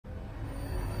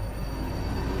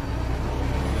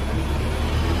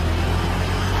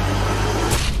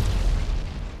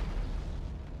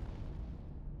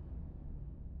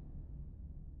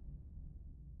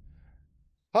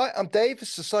Hi, I'm Dave.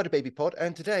 This is the Cyderbaby pod,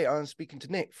 and today I'm speaking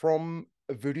to Nick from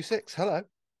Voodoo Six. Hello.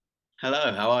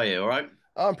 Hello, how are you? All right.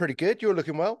 I'm pretty good. You're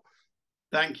looking well.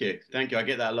 Thank you. Thank you. I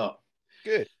get that a lot.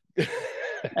 Good.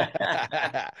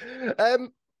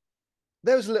 um,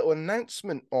 there was a little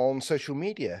announcement on social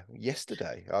media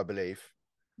yesterday, I believe.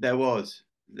 There was.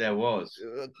 There was.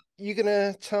 You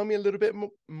gonna tell me a little bit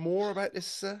more about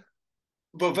this?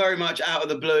 But very much out of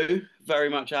the blue. Very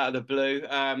much out of the blue.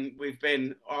 We've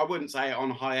been, I wouldn't say on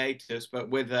hiatus, but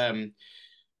with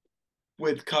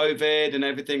COVID and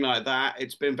everything like that,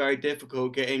 it's been very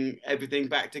difficult getting everything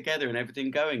back together and everything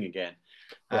going again.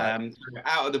 Right.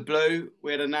 Out of the blue,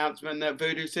 we had an announcement that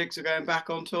Voodoo Six are going back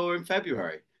on tour in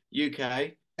February,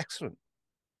 UK. Excellent.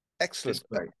 It's Excellent.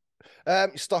 great.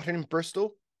 You're starting in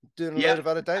Bristol, doing a load Yep, of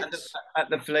other at the, dates. at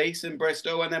the Fleece in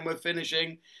Bristol, and then we're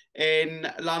finishing in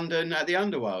London at the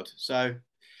Underworld. So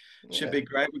should Yeah. be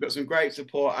great. We've got some great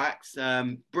support acts,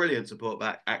 brilliant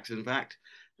acts, in fact.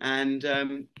 And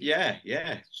yeah,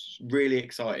 really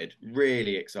excited,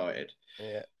 really excited.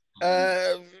 Yeah.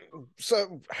 Um,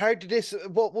 So how did this,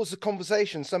 what was the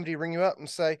conversation? Somebody ring you up and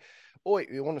say, "Oi,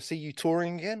 we want to see you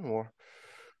touring again," or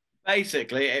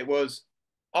Basically, it was,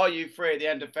 "Are you free at the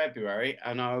end of February?"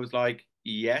 And I was like,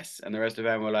 "Yes," and the rest of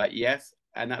them were like, "Yes,"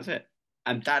 and that's it.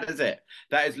 And that is it.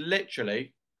 That is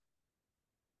literally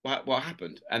what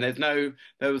happened. And there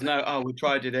was no, oh, we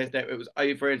tried to do this. It was, are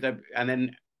you free? And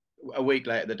then a week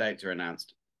later, the dates are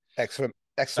announced. excellent,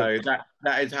 excellent. So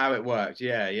that is how it worked.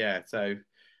 Yeah, yeah. So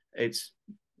it's,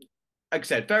 like I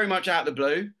said, very much out of the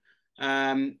blue.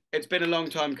 It's been a long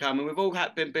time coming. We've all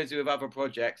been busy with other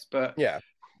projects, but Yeah.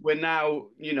 we're now,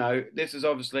 this is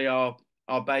obviously our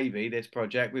baby, this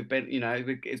project. We've been,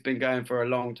 it's been going for a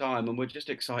long time, and we're just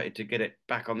excited to get it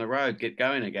back on the road, get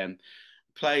going again,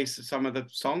 play some of the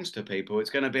songs to people. It's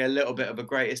going to be a little bit of a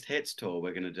greatest hits tour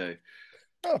we're going to do.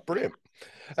 Oh, brilliant.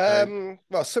 So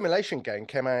Well, Simulation Game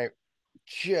came out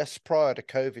just prior to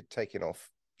COVID taking off.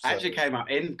 So actually came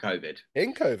out in COVID.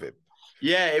 in COVID.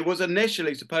 Yeah, it was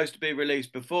initially supposed to be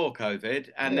released before COVID,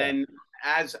 and Yeah. then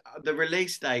as the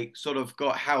release date sort of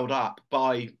got held up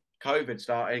by COVID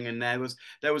starting, and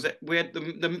we had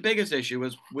the biggest issue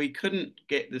was we couldn't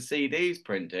get the CDs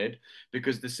printed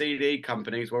because the CD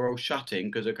companies were all shutting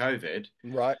because of COVID.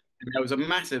 Right. And there was a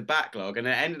massive backlog, and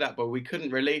it ended up where we couldn't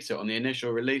release it on the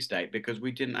initial release date because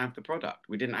we didn't have the product.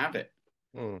 We didn't have it.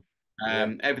 Mm.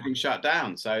 Yeah. Everything shut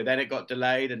down. So then it got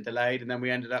delayed and delayed, and then we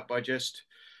ended up by just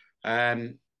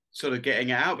um, sort of getting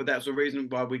it out. But that's the reason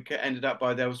why ended up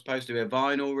by there was supposed to be a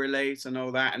vinyl release and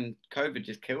all that, and COVID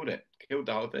just killed it, killed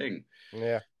the whole thing.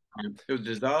 Yeah. It was a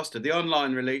disaster. The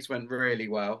online release went really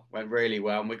well,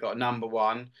 and we got number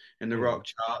one in the Mm. rock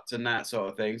charts and that sort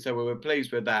of thing. So we were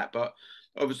pleased with that. But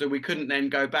obviously, we couldn't then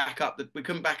go back up. We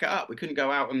couldn't back it up. We couldn't go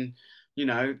out and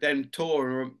then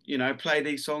tour or play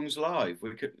these songs live.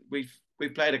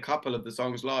 We've played a couple of the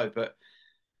songs live, but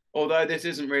although this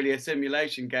isn't really a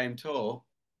simulation game tour,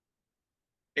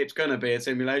 it's going to be a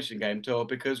simulation game tour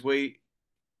because we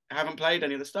haven't played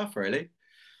any of the stuff really.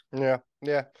 Yeah.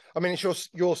 Yeah. I mean, it's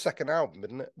your second album,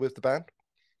 isn't it, with the band?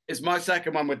 It's my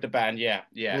second one with the band. Yeah,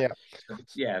 yeah, Yeah.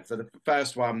 yeah. So the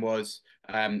first one was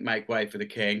 "Make Way for the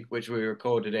King," which we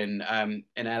recorded in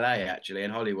LA, actually,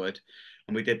 in Hollywood,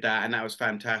 and we did that, and that was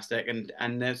fantastic.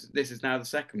 And this is now the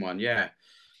second one. Yeah.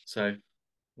 So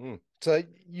Mm. So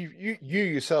you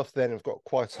yourself then have got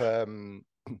quite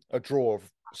a draw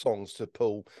of songs to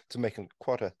pull to make them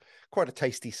quite a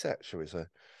tasty set, shall we say?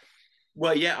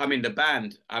 well, yeah. I mean, the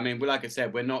band. I mean, well, like I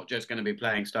said, we're not just going to be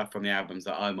playing stuff from the albums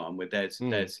that I'm on. With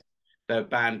Mm. there's the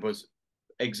band was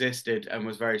existed and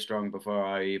was very strong before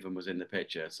I even was in the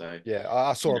picture. So Yeah,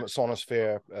 I saw yeah. him at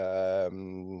Sonosphere,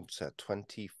 so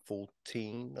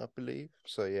 2014, I believe.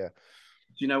 So yeah,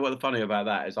 Do you know what the funny about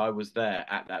that is? I was there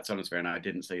at that Sonosphere and I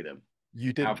didn't see them. you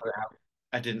How, didn't. how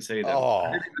I didn't see them. I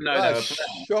Oh, didn't even know they that's were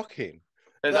playing. shocking.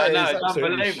 I That know is it's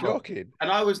absolutely unbelievable. shocking.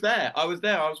 And I was there. I was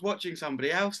there. I was watching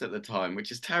somebody else at the time,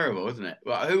 which is terrible, isn't it?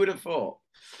 Well, who would have thought?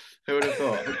 Who would have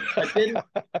thought? I didn't.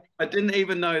 I didn't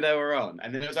even know they were on.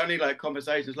 And then it was only like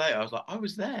conversations later. I was like, I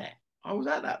was there. I was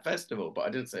at that festival, but I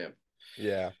didn't see them.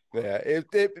 Yeah, yeah.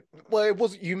 Well, it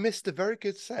was. You missed a very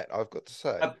good set, I've got to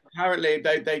say. Apparently,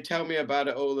 they tell me about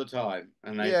it all the time,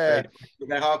 and Yeah.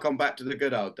 they hark back to the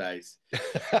good old days.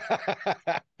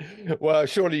 Well,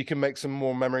 surely you can make some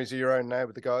more memories of your own now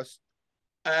with the guys.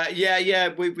 Yeah, yeah,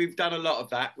 we've done a lot of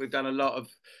that. We've done a lot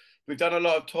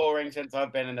of touring since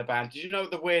I've been in the band. Did you know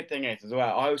what the weird thing is as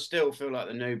well? I still feel like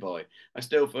the new boy. I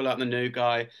still feel like the new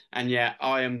guy, and yet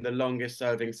I am the longest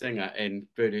serving singer in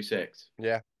Voodoo Six,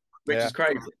 Yeah, which yeah. is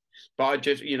crazy. But I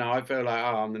just, I feel like,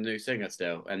 oh, I'm the new singer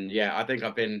still. And yeah, I think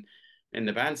I've been in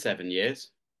the band 7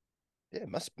 years. Yeah,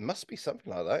 must be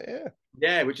something like that. Yeah.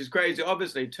 Yeah, which is crazy.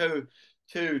 Obviously, two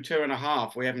and a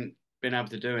half, we haven't been able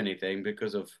to do anything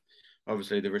because of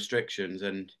obviously the restrictions.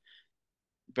 And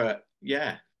but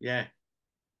yeah, yeah,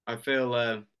 I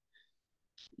feel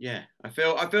yeah, I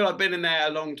feel I've been in there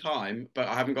a long time, but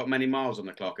I haven't got many miles on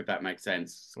the clock, if that makes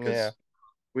sense, Yeah. because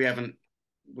we haven't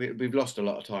we've lost a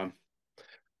lot of time.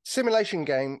 Simulation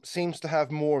game seems to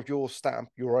have more of your stamp,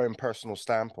 your own personal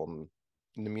stamp on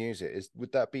the music.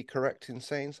 Would that be correct in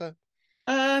saying so?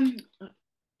 Um,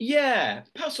 yeah,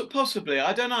 possibly.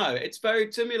 I don't know. It's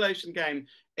very simulation game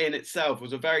in itself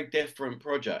was a very different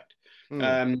project. Hmm.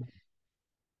 Um,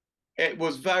 it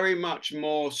was very much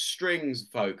more strings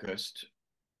focused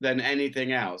than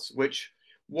anything else, which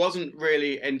wasn't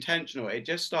really intentional. It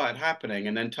just started happening,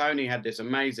 and then Tony had this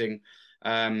amazing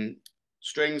um,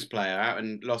 strings player out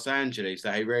in Los Angeles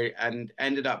that he really and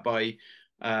ended up by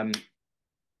um,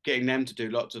 getting them to do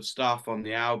lots of stuff on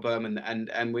the album,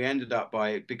 and we ended up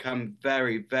by become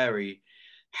very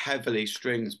heavily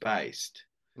strings based,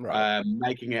 Right.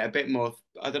 making it a bit more,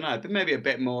 I don't know, maybe a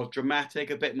bit more dramatic,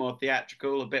 a bit more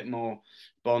theatrical, a bit more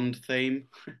Bond theme.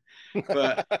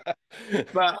 but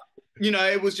but you know,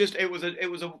 it was just it was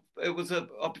a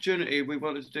opportunity. We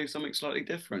wanted to do something slightly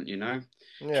different, you know,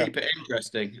 Yeah. keep it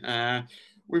interesting.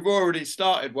 We've already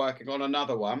started working on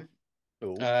another one,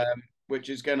 Cool. um, which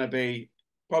is going to be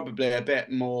probably a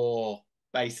bit more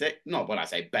basic. Not when I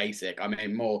say basic, I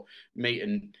mean more meat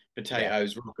and Yeah.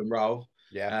 potatoes, rock and roll.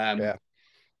 Yeah. Um, Yeah.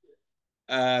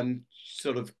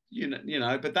 Sort of,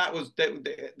 but that was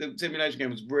the simulation game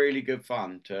was really good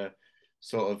fun to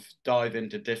sort of dive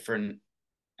into different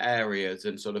areas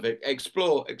and sort of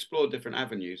explore different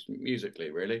avenues musically,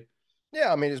 really.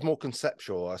 Yeah. I mean, it's more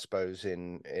conceptual, I suppose,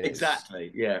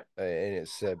 Exactly. Yeah. in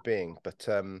its being, but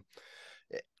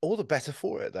all the better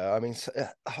for it, though. I mean,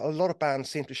 a lot of bands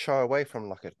seem to shy away from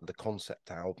like the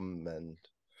concept album and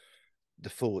the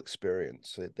full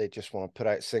experience. They just want to put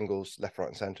out singles left, right,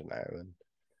 and center now, and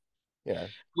you know.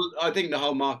 Well, I think the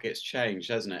whole market's changed,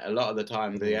 hasn't it? A lot of the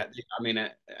time, Mm. I mean,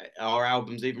 are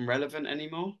albums even relevant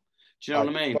anymore? Do you know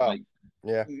what I mean? Well, Like,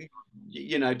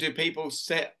 yeah, do people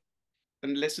sit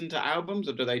and listen to albums,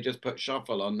 or do they just put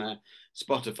shuffle on their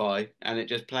Spotify and it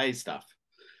just plays stuff?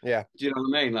 yeah, Do you know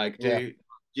what I mean? Like, yeah,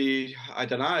 I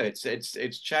don't know.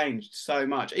 It's changed so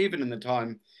much, even in the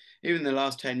time, even in the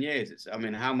last 10 years. I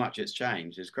mean, how much it's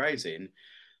changed is crazy. And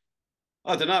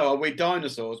I don't know. Are we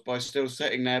dinosaurs by still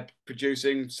sitting there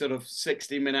producing sort of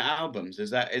 60-minute albums? Is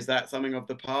that something of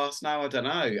the past now? I don't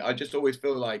know. I just always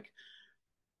feel like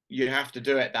you have to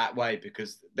do it that way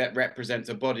because that represents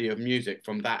a body of music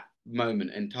from that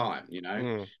moment in time, you know?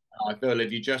 mm, I feel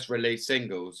if you just release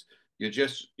singles,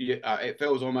 it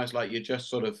feels almost like you're just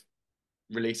sort of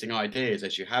releasing ideas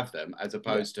as you have them, as yeah,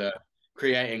 opposed to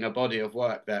creating a body of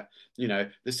work that,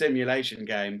 the simulation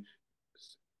game,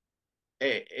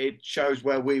 it shows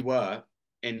where we were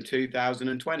in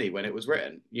 2020 when it was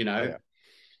written, yeah,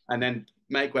 and then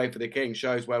Make Way for the King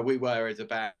shows where we were as a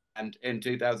band in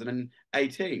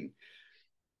 2018.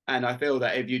 And I feel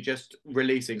that if you're just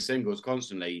releasing singles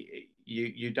constantly,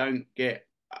 you don't get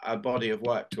a body of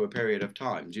work to a period of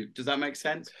time. Does that make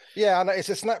sense? yeah. And it's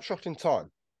a snapshot in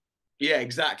time. Yeah,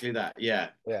 exactly that. Yeah,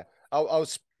 Yeah, I'm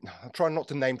trying not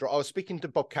to name drop. I was speaking to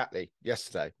Bob Catley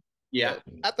yesterday yeah,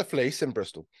 at the Fleece in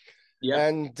Bristol, yeah,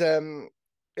 and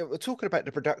we're talking about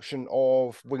the production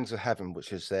of Wings of Heaven,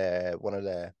 which is one of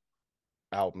their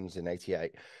albums in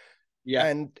 '88, yeah.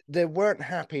 and they weren't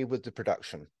happy with the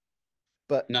production.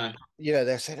 But No,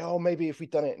 they said, "Oh, maybe if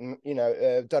we'd done it,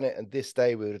 and done it on this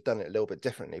day, we would have done it a little bit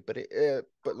differently." But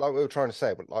like we were trying to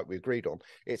say, but like we agreed on,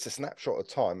 it's a snapshot of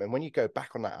time. And when you go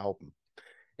back on that album,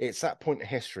 it's that point in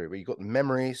history where you got the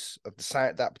memories of the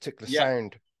sound, that particular yeah.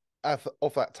 sound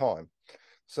of that time.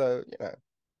 So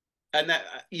And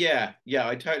yeah,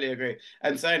 I totally agree.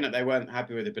 And saying that they weren't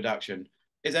happy with the production,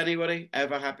 is anybody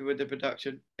ever happy with the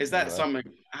production? Is that no, something?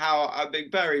 How I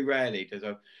think very rarely does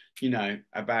a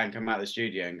band come out of the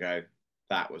studio and go,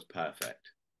 that was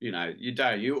perfect. You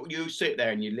don't. You sit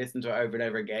there and you listen to it over and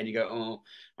over again. You go, oh,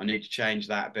 I need to change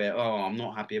that bit. Oh, I'm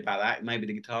not happy about that. Maybe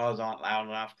the guitars aren't loud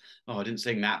enough. Oh, I didn't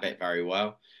sing that bit very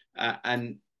well.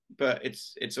 And but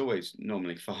it's always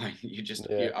normally fine. yeah,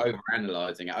 You're over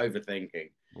analyzing it, overthinking,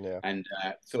 yeah. and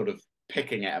sort of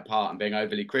picking it apart and being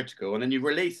overly critical, and then you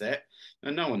release it,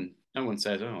 and no one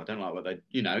says, "Oh, I don't like what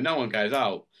they," no one goes,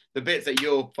 "Oh, the bits that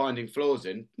you're finding flaws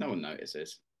in," no one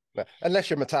notices. Unless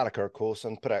you're Metallica, of course,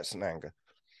 and put out some anger.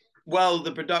 Well,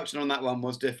 the production on that one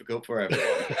was difficult for everyone.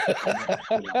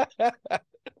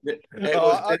 It Oh,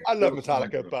 was I love difficult for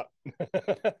Metallica, everyone.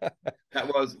 but That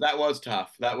was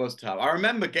tough. That was tough. I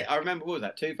remember what was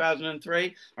that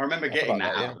 2003? I remember Something getting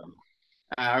like that that, yeah. album.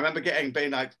 I remember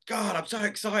being like, God, I'm so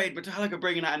excited, Metallica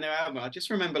bringing out a new album. I just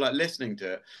remember like listening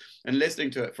to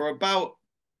it for about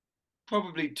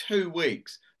probably 2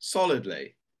 weeks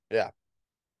solidly, Yeah,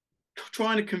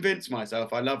 trying to convince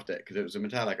myself I loved it because it was a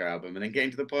Metallica album, and then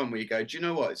getting to the point where you go, do you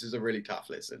know what? This is a really tough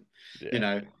listen. You yeah,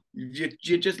 know,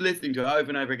 you're just listening to it over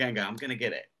and over again, going, I'm going to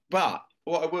get it. But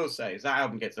what I will say is that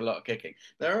album gets a lot of kicking.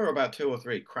 There are about two or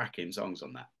three cracking songs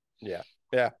on that. yeah,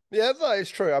 yeah. That is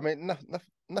true. I mean,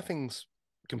 nothing's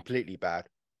completely bad,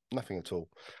 nothing at all.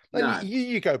 And No.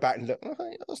 you go back and look,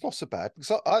 "Oh, that's not so bad."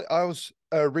 Because I was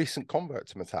a recent convert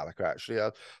to Metallica. Actually,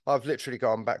 I've literally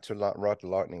gone back to like Ride the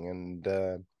Lightning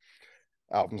and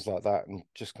albums like that, and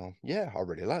just gone, yeah, I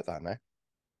really like that now.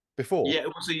 Before, Yeah,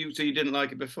 so you didn't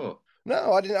like it before?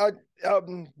 no, I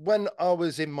didn't. When I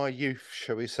was in my youth,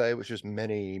 shall we say, which was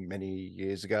many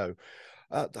years ago,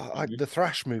 Mhm. the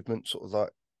thrash movement sort of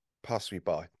like passed me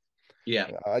by. Yeah.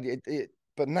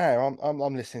 But now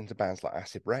I'm listening to bands like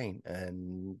Acid Rain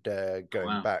and going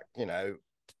Wow. back,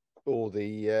 all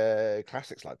the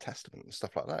classics like Testament and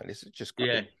stuff like that. This is just great.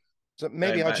 Yeah. So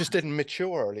maybe Going I back. just didn't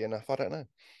mature early enough. I don't know.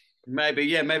 Maybe,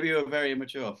 yeah, maybe you were very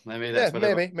immature. Maybe Yeah, that's what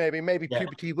it was. maybe Yeah.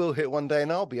 puberty will hit one day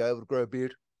and I'll be able to grow a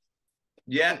beard.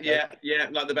 Yeah, Okay. yeah, yeah,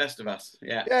 like the best of us.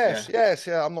 Yeah, Yes, yeah. yes,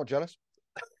 yeah. I'm not jealous.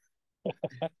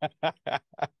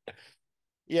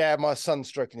 Yeah, my son's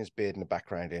stroking his beard in the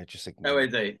background here. Just Oh, ignore him.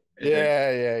 is he? Is he?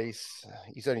 Yeah,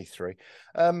 he's only 3.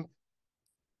 Um,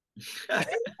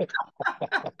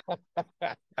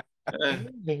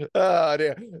 oh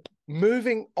dear.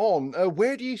 Moving on,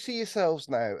 where do you see yourselves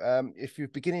now? If you're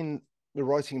beginning the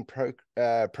writing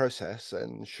process,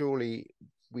 and surely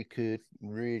we could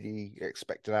really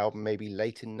expect an album maybe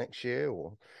late in next year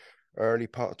or early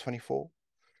part of 24.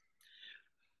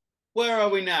 Where are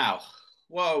we now?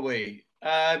 What are we?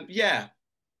 Yeah,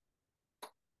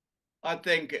 I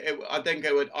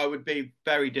would be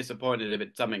very disappointed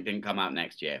if something didn't come out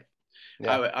next year.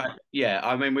 Yeah. Yeah,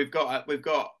 I mean, we've got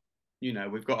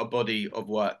a body of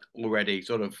work already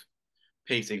sort of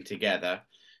piecing together.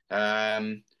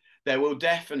 Um, there will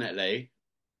definitely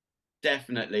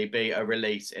be a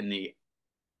release in the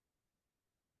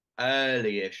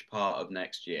early-ish part of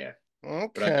next year.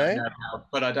 But I don't Okay. know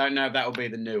but I don't know if that will be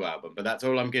the new album. But that's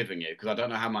all I'm giving you because I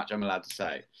don't know how much I'm allowed to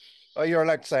say. Oh, you're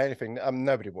allowed to say anything.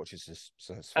 Nobody watches this,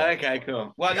 so it's fine. Okay,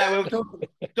 cool. Well, no, we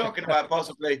were talking about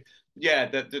possibly, yeah,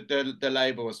 the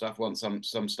label and stuff wants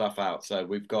some stuff out. So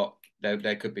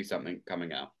there could be something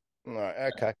coming out. All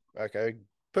right. Okay.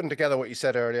 Putting together what you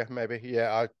said earlier, maybe.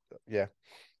 Yeah.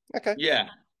 Okay. Yeah,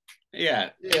 yeah,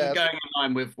 and Yeah. going in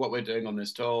line with what we're doing on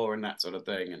this tour and that sort of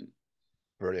thing, and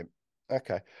Brilliant.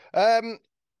 Okay. Um,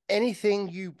 anything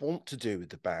you want to do with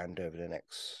the band over the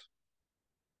next,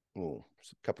 well,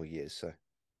 couple of years? So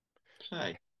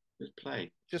play, just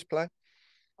play. just play.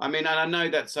 I mean, and I know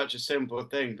that's such a simple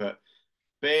thing, but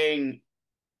being,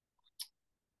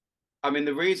 I mean,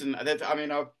 the reason that I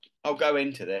mean, I'll go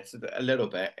into this a little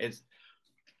bit is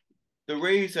the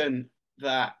reason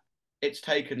that it's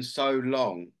taken so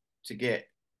long to get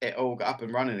it all up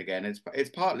and running again is it's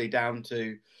partly down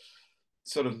to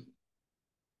sort of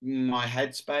my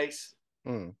headspace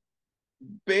Mm,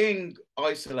 being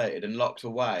isolated and locked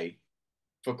away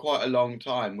for quite a long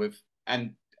time with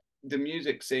and the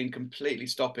music scene completely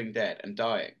stopping dead and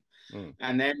dying. mm,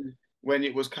 And then when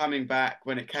it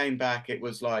came back, it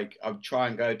was like I'd try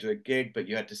and go to a gig, but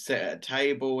you had to sit at a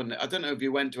table. And I don't know if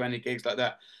you went to any gigs like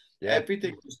that. yeah.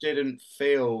 Everything just didn't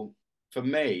feel for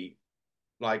me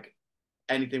like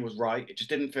anything was right. It just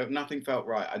didn't feel nothing felt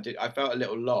right. I felt a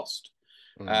little lost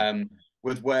Mm, um,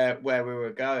 with where we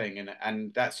were going,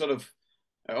 and that sort of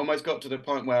I almost got to the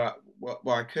point where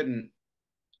I couldn't.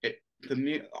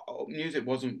 Music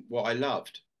wasn't what I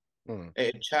loved. mm,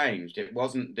 It had changed. It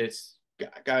wasn't this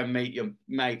go and meet your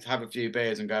mates, have a few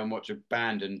beers, and go and watch a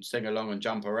band and sing along and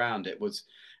jump around. It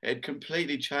had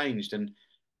completely changed, and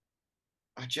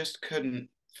I just couldn't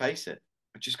face it.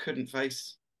 I just couldn't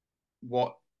face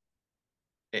what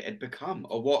it had become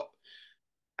or what,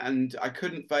 and I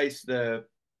couldn't face the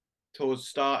tours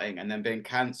starting and then being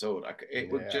cancelled.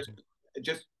 yeah. It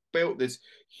just built this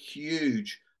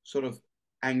huge sort of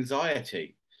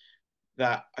anxiety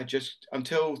that I couldn't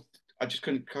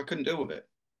deal with it.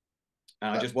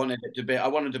 And I Uh, just wanted it to be, I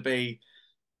wanted to be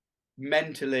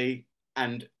mentally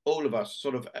and all of us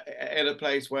sort of in a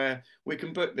place where we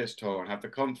can book this tour and have the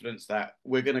confidence that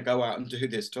we're going to go out and do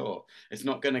this tour. It's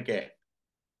not going to get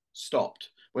stopped.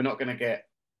 We're not going to get,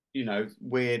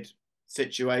 weird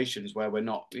situations where we're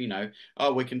not,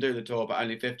 oh, we can do the tour, but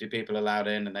only 50 people allowed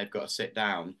in and they've got to sit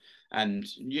down. and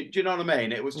do you know what I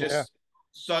mean? It was Yeah. just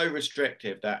so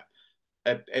restrictive that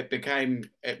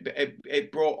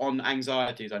it brought on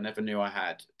anxieties I never knew I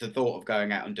had. The thought of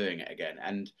going out and doing it again,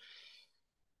 and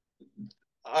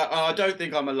I don't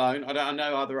think I'm alone. I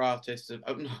know other artists.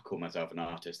 I'm not call myself an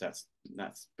artist. That's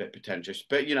a bit pretentious.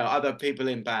 But other people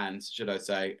in bands, should I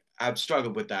say, have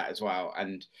struggled with that as well.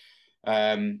 And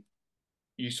um,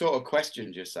 you sort of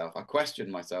questioned yourself. I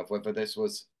questioned myself whether this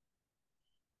was,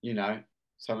 you know,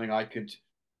 something I could.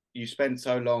 You spent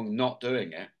so long not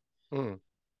doing it. Mm.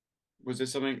 Was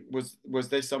this something? Was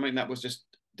this something that was just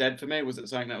dead for me? Was it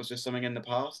something that was just something in the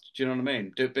past? Do you know what I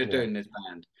mean? Yeah. Doing this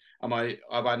band. Have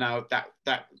I now that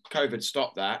COVID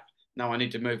stopped that? Now I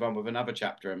need to move on with another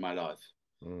chapter in my life.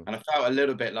 Mm. And I felt a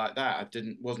little bit like that.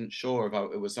 Wasn't sure if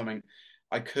it was something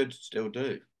I could still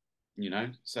do,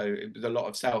 So it was a lot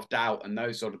of self-doubt and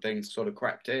those sort of things sort of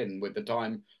crept in with the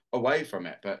time away from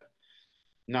it. But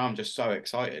now I'm just so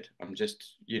excited. I'm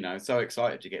just, so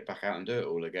excited to get back out and do it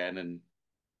all again. And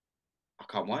I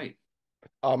can't wait.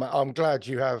 I'm glad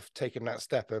you have taken that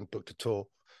step and booked a tour,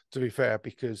 to be fair,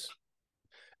 because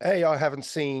A, I haven't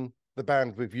seen the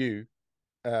band with you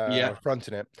Yeah.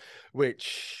 fronting it,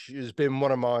 which has been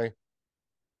one of my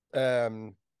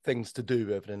things to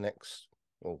do over the next,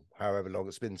 or however long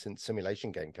it's been since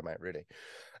Simulation Game came out, really.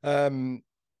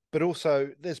 But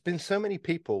also, there's been so many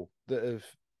people that have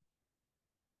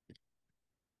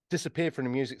disappeared from the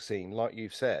music scene, like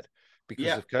you've said, because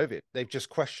Yeah. of COVID. They've just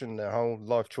questioned their whole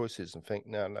life choices and think,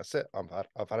 no, that's it.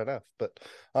 I've had enough. But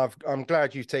I'm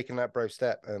glad you've taken that brave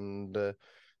step and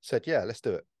said, yeah, let's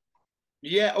do it.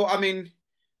 Yeah. Well, I mean,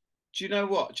 do you know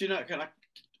what? Do you know,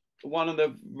 one of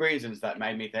the reasons that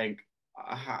made me think,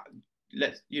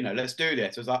 let's do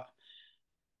this was I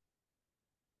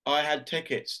had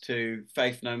tickets to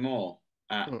Faith No More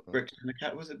at Mm-mm. Brixton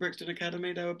Academy. Was it Brixton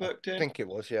Academy they were I booked in? think it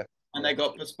was, yeah, And yeah. they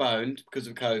got postponed because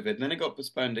of COVID. And then it got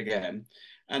postponed again.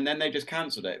 And then they just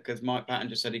cancelled it because Mike Patton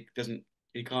just said he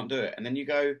can't do it. And then you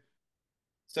go,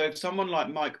 so if someone like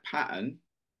Mike Patton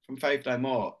from Faith No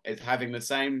More is having the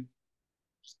same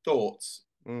thoughts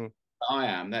Mm, that I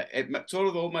am, that it sort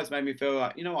of almost made me feel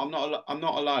like, I'm not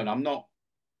alone.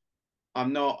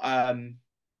 I'm not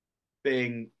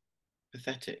being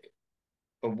pathetic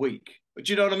or weak. But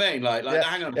do you know what I mean? Like yeah,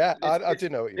 hang on, yeah. I do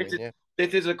know what you this mean. is Yeah,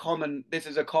 this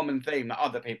is a common theme that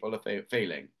other people are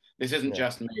feeling. This isn't yeah.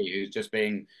 just me who's just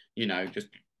being, just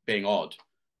being odd.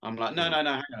 I'm like, no, Mm, no,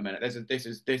 no, hang on a minute. This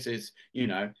is,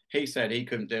 he said he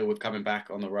couldn't deal with coming back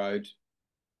on the road,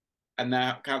 and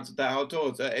they cancelled their whole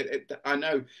tour. So I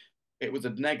know it was a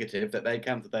negative that they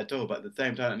cancelled their tour, but at the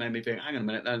same time, it made me think, hang on a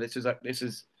minute, no, this is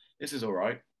all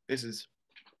right. This is,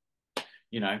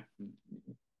 you know,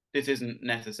 this isn't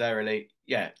necessarily,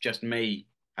 just me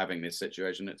having this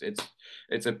situation.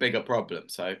 It's a bigger problem.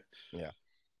 So yeah,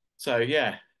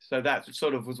 yeah, so that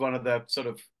sort of was one of the sort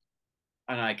of,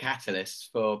 I don't know, catalysts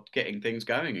for getting things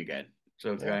going again.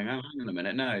 Sort of yeah. going, oh, hang on a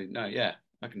minute, no, no, yeah,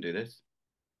 I can do this.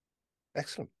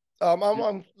 Excellent.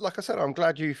 I'm like I said, I'm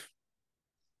glad you've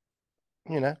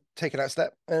taken that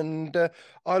step, and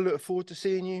I look forward to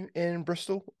seeing you in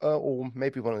Bristol, or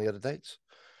maybe one of the other dates,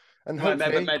 and Well,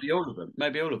 hopefully, maybe all of them.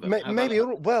 Maybe all of them. How about maybe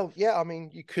that? well, yeah. I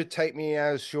mean, you could take me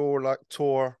as your like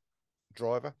tour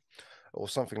driver or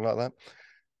something like that.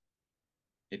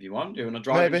 If you want, doing a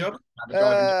driving Maybe. job, have a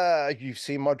driving job. You've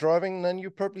seen my driving, then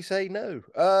you probably say no.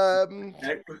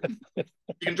 Okay. You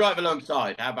can drive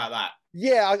alongside. How about that?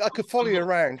 Yeah, I could follow you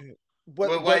around.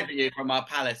 We'll wait for you from our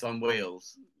palace on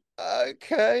wheels.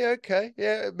 Okay, okay.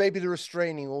 Yeah, maybe the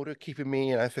restraining order keeping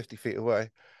me, 50 feet away.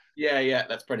 Yeah, yeah,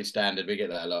 that's pretty standard. We get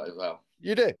that a lot as well.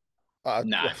 You do? No.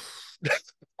 Well,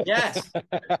 Yes. Yes.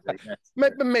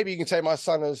 maybe you can take my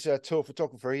son as a tour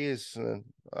photographer. He is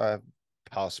a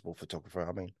passable photographer.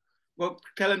 I mean, Well,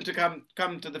 tell him to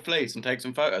come to the Fleece and take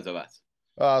some photos of us.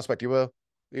 I expect he will.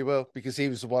 He will, because he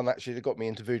was the one actually that got me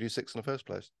into Voodoo Six in the first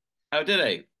place. Oh, did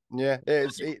he? Yeah,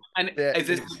 And yeah, it's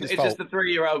his is this fault. the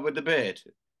 3-year-old with the beard?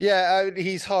 Yeah,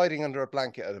 he's hiding under a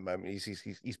blanket at the moment.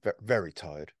 He's very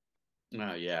tired.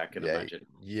 Oh, yeah, I can Yeah, imagine.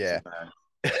 It's yeah,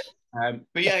 bad.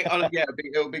 But yeah, yeah,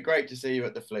 it'll be great to see you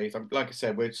at the Fleece. Like I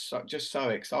said, just so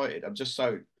excited. I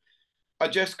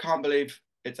just can't believe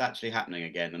it's actually happening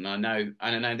again. And I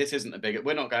know this isn't a big.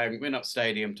 We're not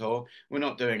stadium tour. We're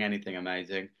not doing anything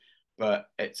amazing, but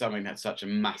it's something that's such a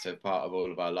massive part of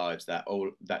all of our lives that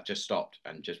just stopped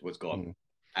and just was gone, mm,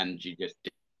 and you just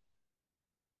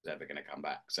ever going to come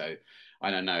back. So I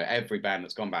don't know. Every band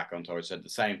that's gone back on tour has said the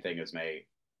same thing as me.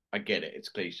 I get it. It's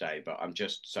cliche, but I'm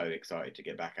just so excited to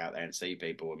get back out there and see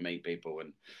people and meet people.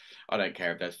 And I don't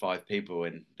care if there's 5 people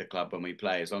in the club when we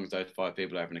play. As long as those 5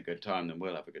 people are having a good time, then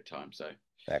we'll have a good time. So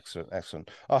Excellent, excellent.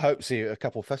 I hope to see you at a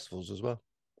couple of festivals as well.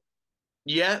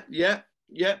 Yeah, yeah,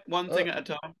 yeah. One Uh, thing at a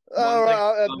time. all One thing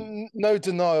right, at a time. no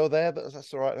denial there, but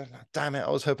that's all right. Damn it, I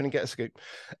was hoping to get a scoop.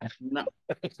 No,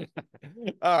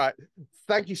 All right.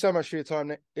 Thank you so much for your time,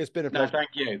 Nick. It's been a no, pleasure. thank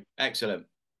you. Excellent.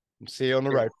 See you on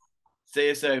the road. See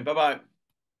you soon. Bye bye.